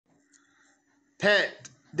Pet,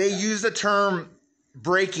 they use the term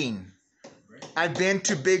breaking. I've been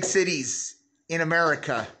to big cities in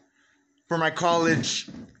America for my college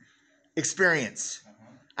experience.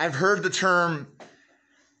 I've heard the term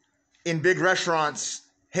in big restaurants.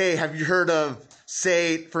 Hey, have you heard of,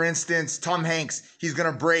 say, for instance, Tom Hanks? He's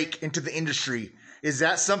going to break into the industry. Is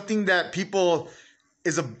that something that people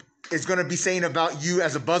is going to be saying about you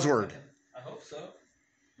as a buzzword? I hope so,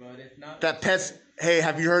 but if not, that Pet's. Hey,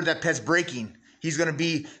 have you heard that Pet's breaking? He's going to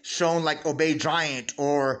be shown like Obey Giant,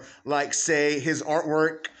 or like, say, his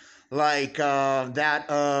artwork, like that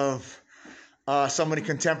of somebody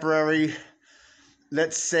contemporary.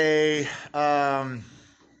 Let's say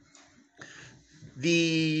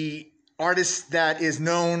the artist that is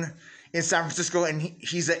known in San Francisco, and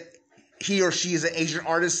he or she is an Asian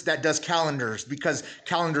artist that does calendars, because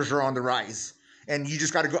calendars are on the rise. And you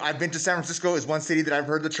just got to go. I've been to San Francisco, is one city that I've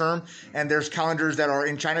heard the term, and there's calendars that are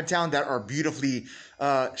in Chinatown that are beautifully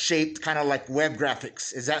shaped, kind of like web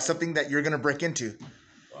graphics. Is that something that you're going to break into?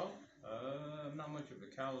 Well, I'm not much of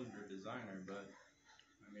a calendar designer, but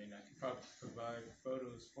I mean, I could probably provide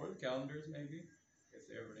photos for the calendars, maybe, if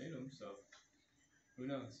they ever need them. So, who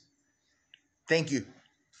knows? Thank you.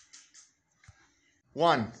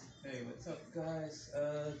 One. Hey, what's up, guys?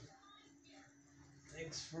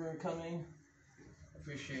 Thanks for coming.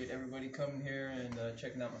 Appreciate everybody coming here and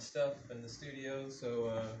checking out my stuff in the studio.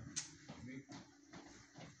 So,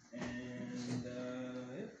 yeah.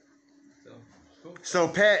 So, cool. So,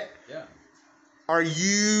 Pet. Yeah. Are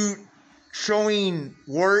you showing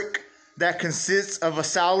work that consists of a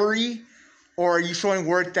salary, or are you showing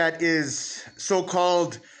work that is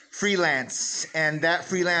so-called freelance, and that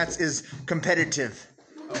freelance is competitive?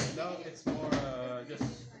 Oh, no, it's more just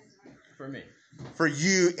for me. For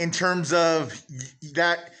you, in terms of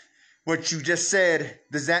that, what you just said,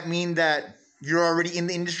 does that mean that you're already in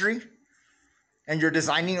the industry and you're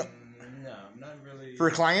designing? No, I'm not really for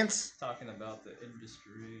clients talking about the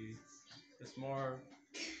industry. It's more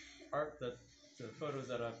art, the photos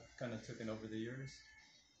that I've kind of taken over the years.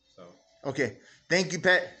 So okay, thank you,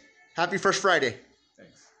 Pet. Happy First Friday.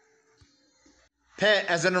 Thanks. Pet,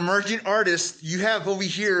 as an emerging artist, you have over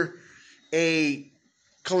here a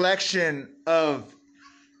collection of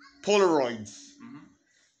Polaroids. Mm-hmm.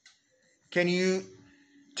 Can you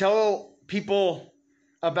tell people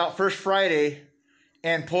about First Friday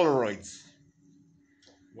and Polaroids?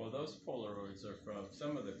 Well, those Polaroids are from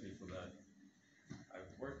some of the people that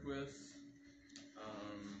I've worked with.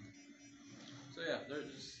 So yeah, they're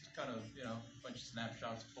just kind of, a bunch of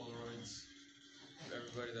snapshots, Polaroids of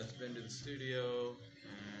everybody that's been to the studio.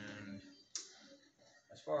 And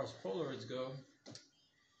as far as Polaroids go,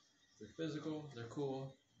 they're physical, they're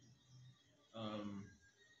cool,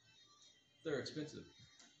 they're expensive,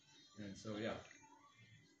 and so yeah,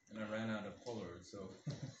 and I ran out of Polaroids, so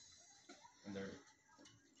and they're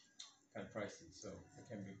kind of pricey, so I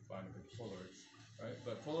can't be buying a big Polaroids, right?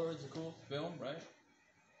 But Polaroids are cool. Film, right?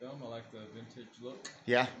 Film, I like the vintage look.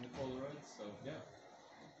 Yeah. In the Polaroids, so yeah.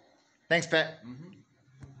 Thanks, Pet.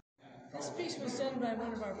 Mm-hmm. This piece was done by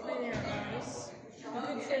one of our plein air artists, a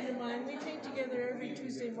good friend of mine. We paint together every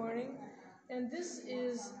Tuesday morning, and this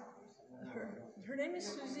is her. Her name is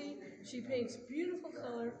Susie. She paints beautiful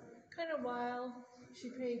color, kind of wild. She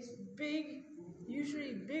paints big,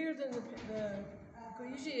 usually bigger than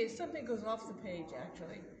usually something goes off the page,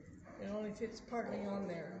 actually. It only fits partly on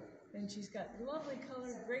there. And she's got lovely color,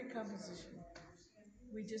 great composition.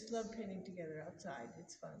 We just love painting together outside.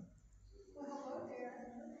 It's fun.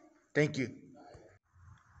 Thank you.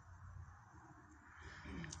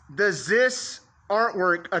 Does this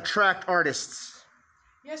artwork attract artists?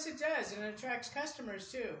 Yes, it does, and it attracts customers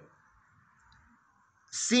too.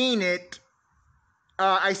 Seeing it,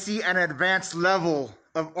 I see an advanced level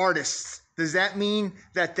of artists. Does that mean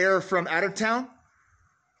that they're from out of town?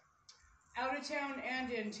 Out of town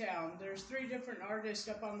and in town. There's 3 different artists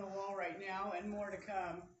up on the wall right now, and more to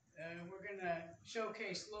come. We're going to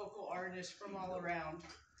showcase local artists from all around.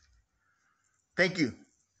 Thank you.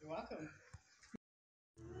 You're welcome.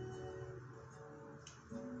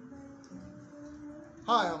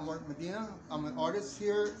 Hi, I'm Mark Medina. I'm an artist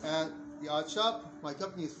here at the Odd Shop. My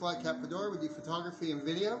company is Flat Cat Fedora. We do photography and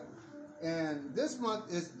video. And this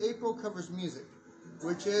month is April Covers Music,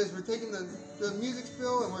 which is we're taking the music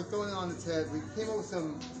spill and we're throwing it on its head. We came up with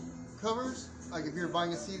some covers, like if you're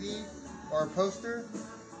buying a CD or a poster.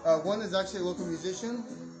 One is actually a local musician,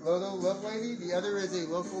 Lodo Lovelady. The other is a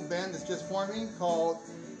local band that's just forming called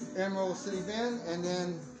Emerald City Band. And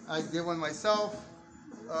then I did one myself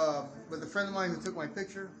with a friend of mine who took my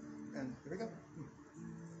picture. And here we go.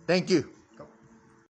 Thank you.